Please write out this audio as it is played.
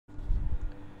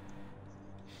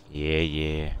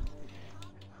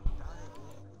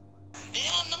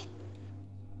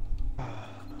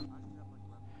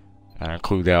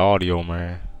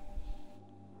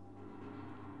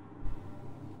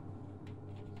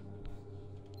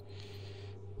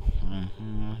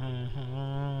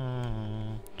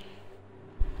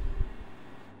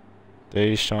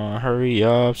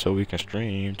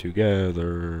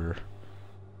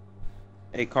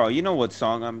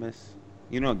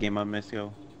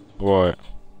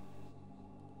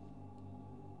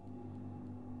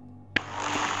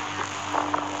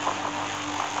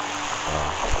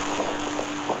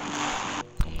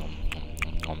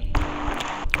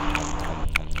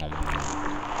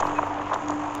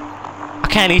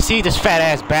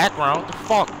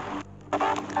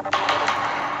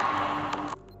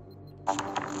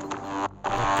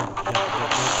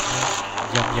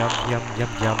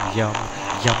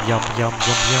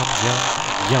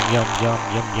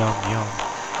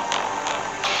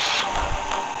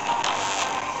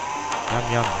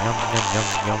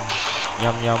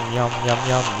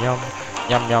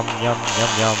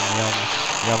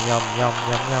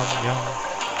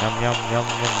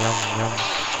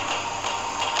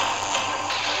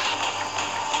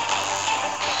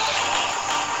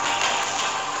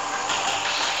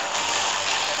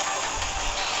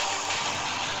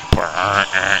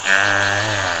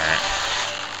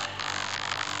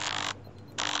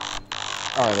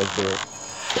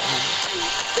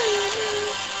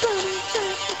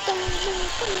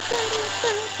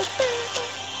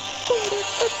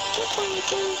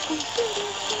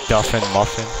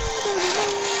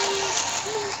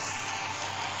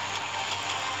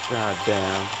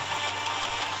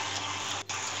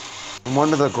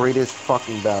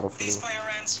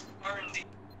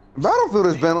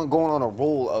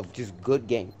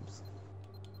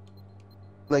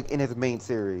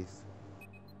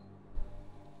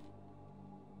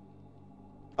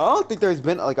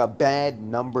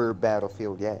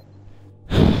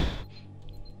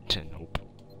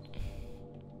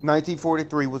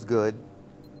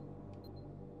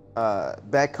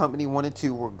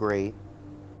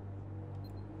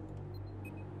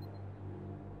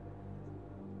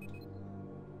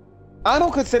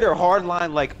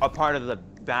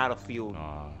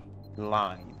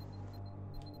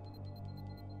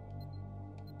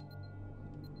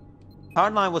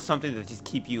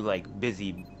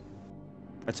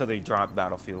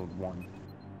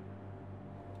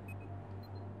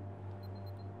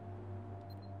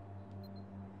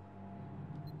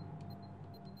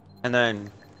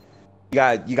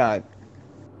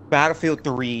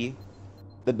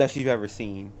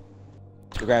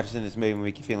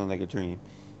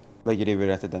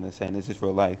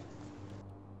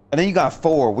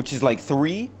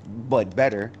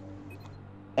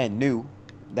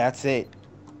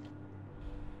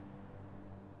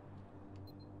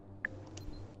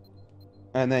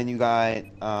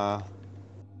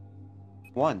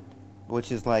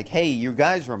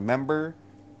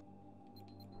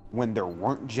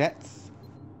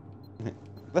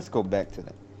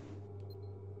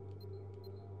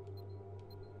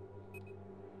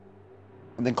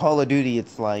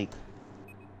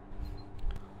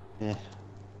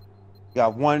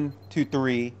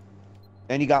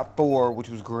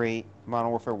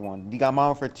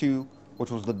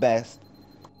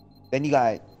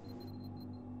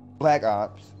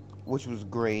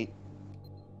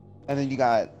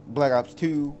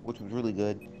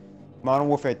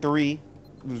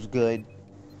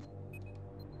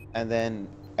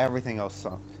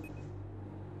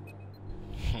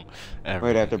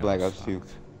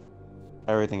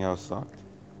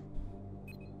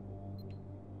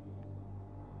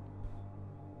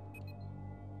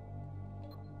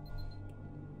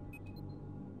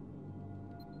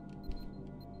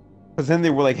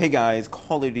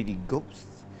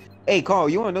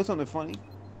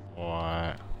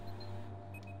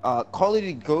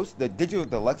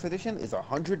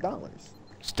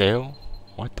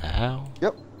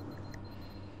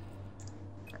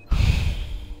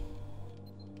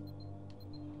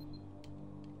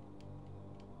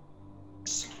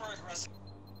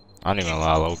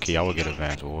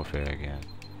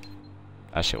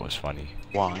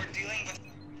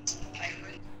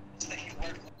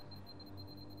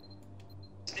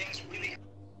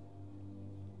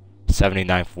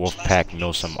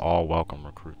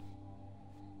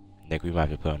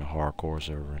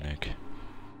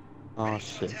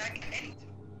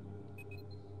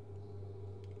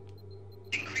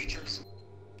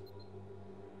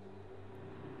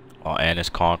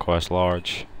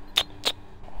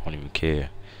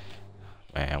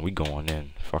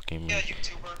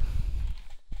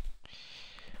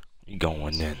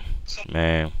Going in,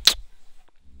 man.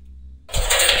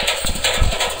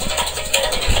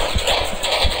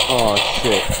 Oh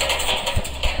shit.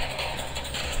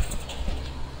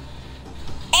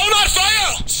 On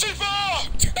fire!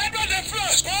 C4! Batman the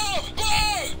flash! Bomb!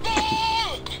 Bomb!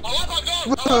 Bomb! I want my gun! I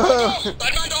want my gun!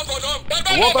 Batman down for them!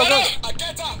 Batman down for them! I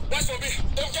get up! West for me!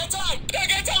 Don't get up! Don't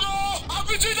get up!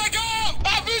 RPG the gun!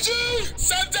 RPG!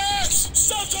 Semtex!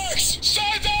 Semtex!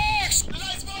 Semtex!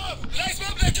 Lights bomb! Lights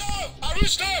bomb the gun! I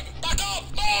reach them! Back up!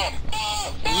 Bomb!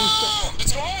 Bomb! Bomb!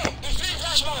 It's on! The free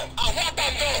flashman! I want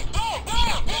them gun! Bomb!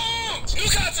 Bomb! Bomb!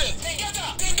 Look at it! They get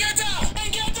up! They get up! They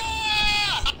get up!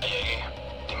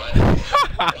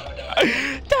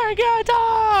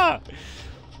 Targeta!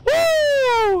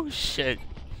 Woo! Shit.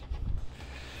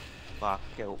 Lock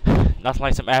out. Nothing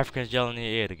like some Africans yelling in the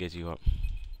air to get you up.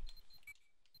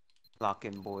 Lock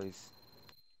in, boys.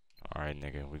 Alright,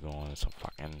 nigga,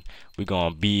 we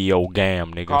going BEO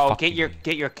gam, nigga. Carl, Fuck get you.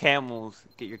 your camels.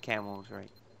 Get your camels right.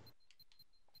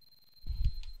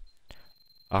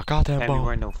 I got that Can't be bomb.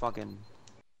 wearing no fucking.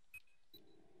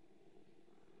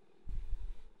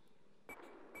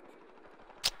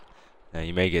 Now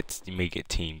you may get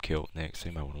team killed next, so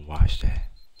you might want to watch that.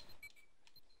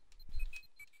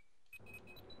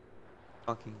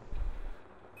 Fucking.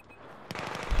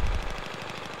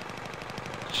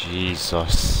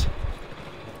 Jesus.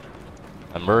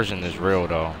 Immersion is real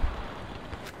though.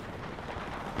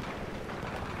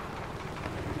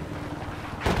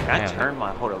 Can I Damn. turn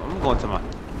my? Hold up. I'm going to my.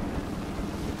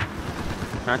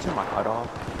 Can I turn my HUD off?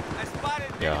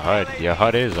 Your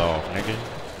HUD is off, nigga.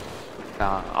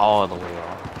 Nah, all the way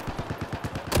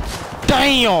off.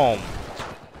 Damn!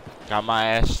 Got my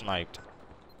ass sniped.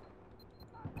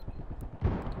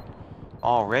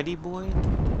 Already, boy?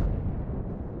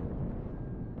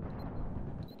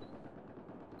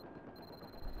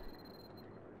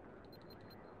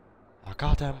 I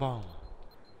got that bomb.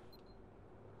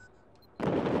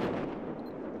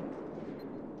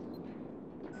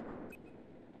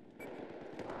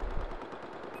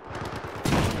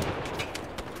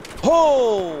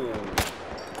 Oh!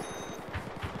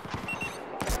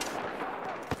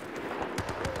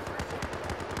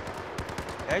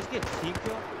 Did I just get team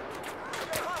kill?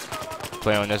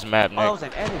 Play on this map, Oh, that Nick. was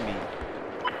an enemy.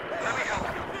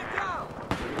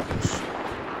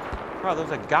 Bro, there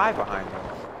was a guy behind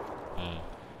us.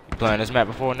 You playing this map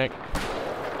before, Nick?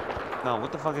 No,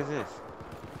 what the fuck is this?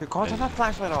 Here, Carl, turn that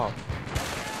flashlight off.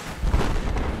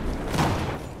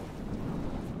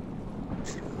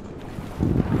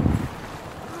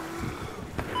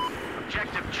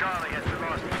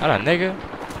 Hello, nigga.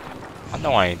 I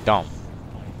know I ain't dumb.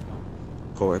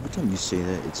 Cole, every time you say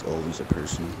that, it's always a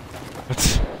person.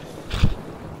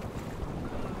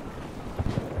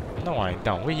 No, I ain't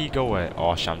dumb. Where you go at?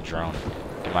 Oh, shit, I'm drowning.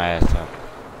 Get my ass up.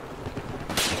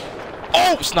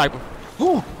 Oh, sniper.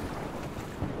 Ooh.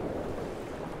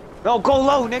 No, go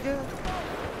low, nigga.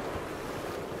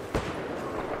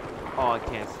 Oh, I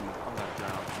can't see. I'm gonna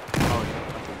drown. Oh,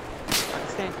 yeah. Okay. I can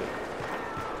stand it.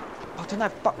 Oh, turn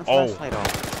that fucking flashlight off.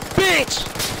 Bitch!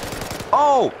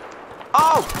 Oh!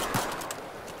 Oh!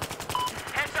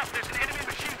 Heads up, there's an enemy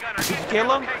machine gunner. Did you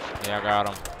kill him? Yeah, I got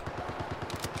him.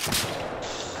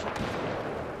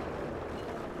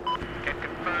 Get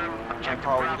confirmed. Objective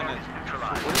Carl, Bravo is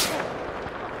neutralized.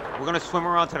 We're gonna swim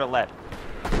around to the left.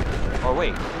 Oh,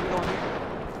 wait. Can we go in here?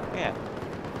 Yeah.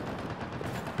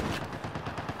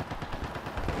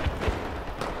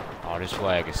 Oh, this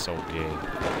flag is so good.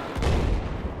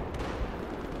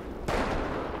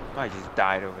 I just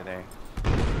died over there.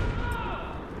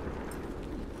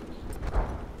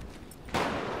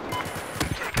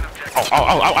 Oh, oh,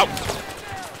 oh, oh, oh!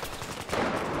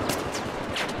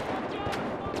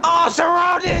 Oh,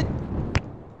 surrounded!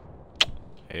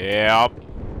 Yep.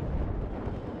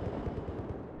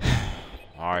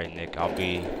 Alright, Nick, I'll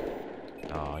be...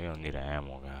 No, you don't need an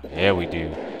ammo guy. Yeah, we do.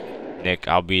 Nick,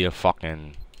 I'll be the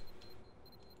fucking...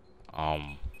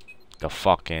 The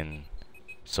fucking...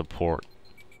 support.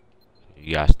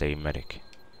 You gotta stay medic.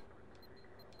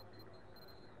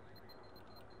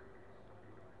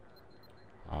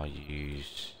 I'll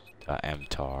use the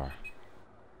MTAR.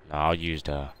 No, I'll use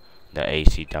the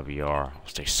ACWR. I'll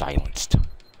stay silenced.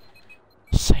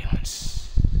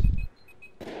 Silence.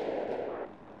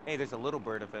 Hey, there's a little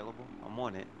bird available. I'm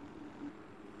on it.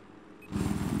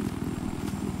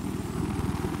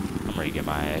 I'm ready to get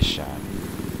my ass shot.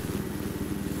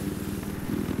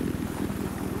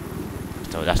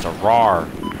 So that's a RAR.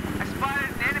 I spotted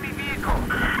an enemy vehicle.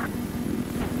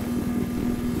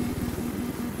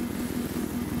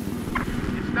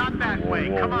 It's not that way.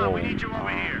 Whoa, Come on, whoa. we need you over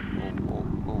here.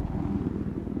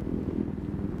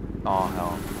 Oh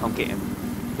hell, I'm getting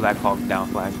Black Hawk Down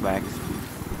flashbacks.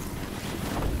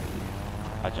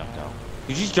 I jumped out.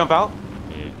 Did you just jump out?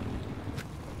 Yeah.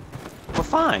 We're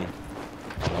fine.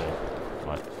 No,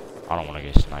 but I don't want to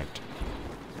get sniped.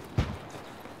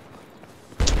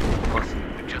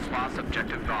 We just lost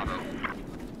objective Bravo.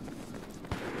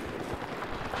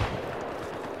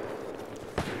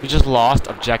 We just lost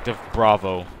objective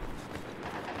Bravo.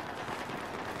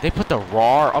 They put the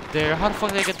RAR up there? How the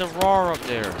fuck they get the RAR up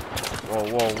there? Whoa,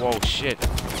 whoa, whoa, shit.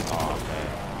 Oh,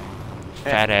 man.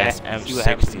 Fat ass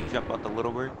M60. Jump out the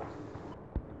little bird.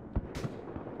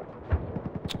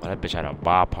 Oh, that bitch had a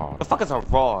bipod. The fuck is a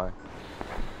RAR?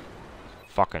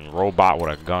 Fucking robot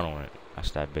with a gun on it. That's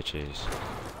that bitch is.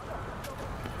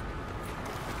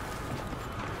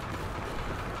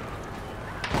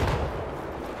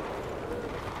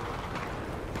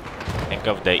 Think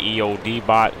of the EOD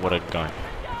bot with a gun.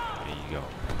 There you go.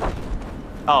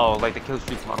 Oh, like the kill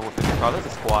streaks model with the car. There's a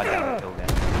squad down the hill there.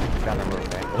 Down the road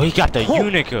there. Oh, he got the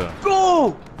Unica.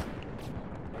 Go!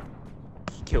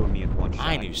 He killed me in one shot.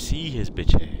 I didn't even see his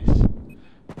bitch ass.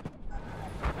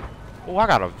 Oh, I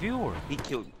got a viewer. He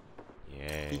killed.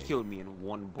 Yeah. He killed me in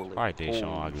one bullet. Alright, Deshaun,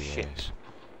 Holy ugly shit. ass.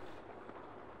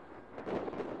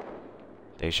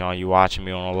 Deshaun, you watching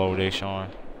me on the low, Deshaun?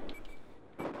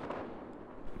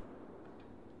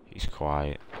 He's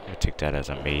quiet. I take that as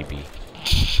a maybe.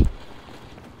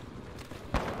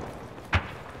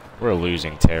 We're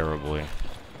losing terribly.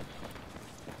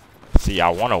 See, I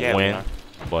want to win,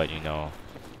 but you know,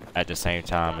 at the same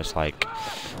time, it's like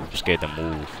I'm scared to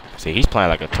move. See, he's playing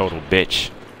like a total bitch,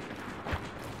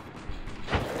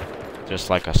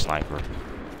 just like a sniper.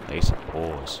 They some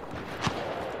boys.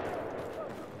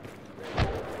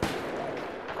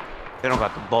 They don't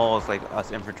got the balls like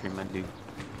us infantrymen do.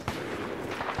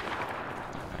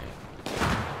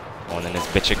 Going in this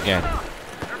bitch again.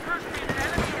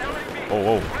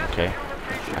 Oh, oh, okay.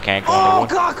 I can't go Oh in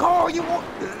the God, Carl, you won't.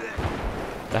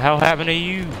 The hell happened to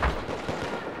you?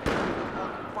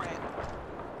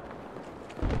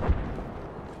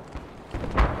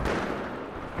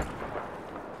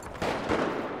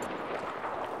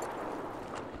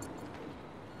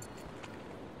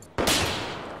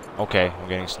 Okay, I'm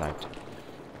getting sniped.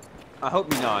 I hope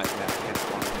you're not.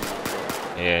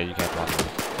 Yeah, you can't block me.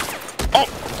 Oh!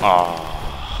 Oh!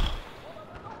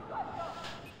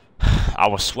 I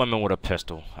was swimming with a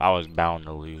pistol. I was bound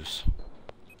to lose.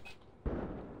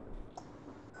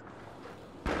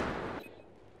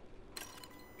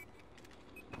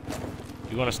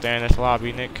 You gonna stay in this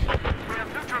lobby, Nick? We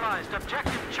have neutralized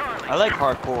objective Charlie. I like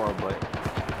hardcore, but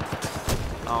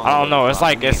I don't know. It's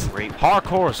like it's raped.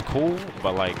 hardcore is cool,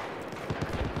 but like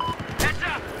Heads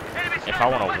up. Enemy if I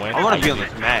want to win, I want to be on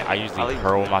this map. I usually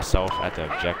hurl myself at the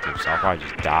objective, so I'll probably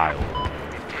just die over it.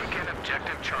 taken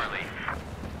objective Charlie.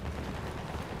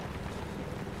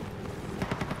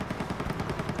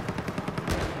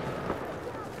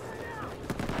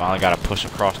 Finally gotta push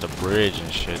across the bridge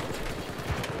and shit.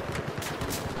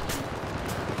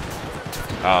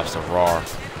 Oh, it's a RAR.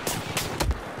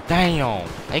 Damn,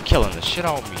 they killing the shit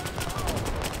out of me.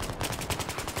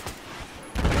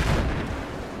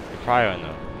 They probably in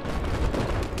the...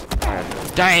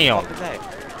 Damn!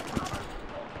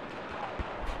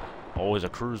 Oh, it's a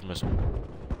cruise missile.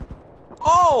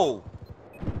 Oh!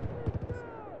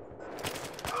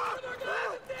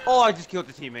 Oh, I just killed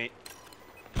the teammate.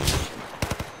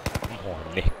 Come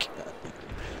on, Nick.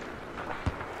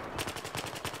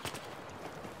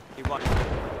 He won. You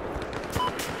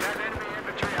have enemy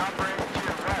infantry operating to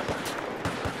your west.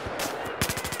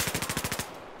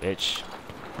 Bitch.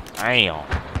 Damn.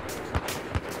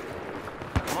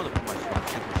 I'm gonna put my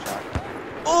super shot.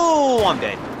 Oh, I'm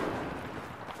dead.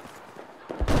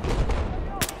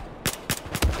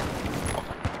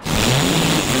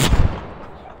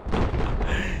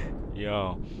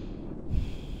 Yo.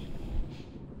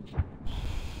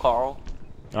 Carl.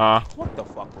 What the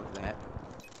fuck was that?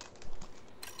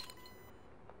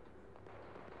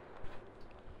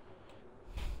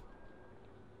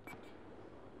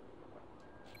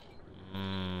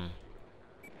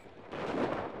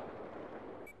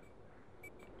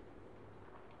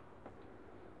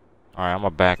 Alright, I'm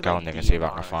gonna back out and see if I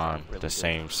can find the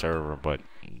same server, but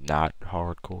not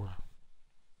hardcore.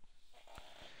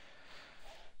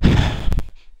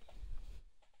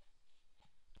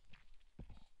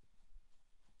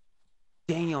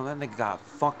 Damn, that nigga got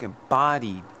fucking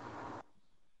bodied.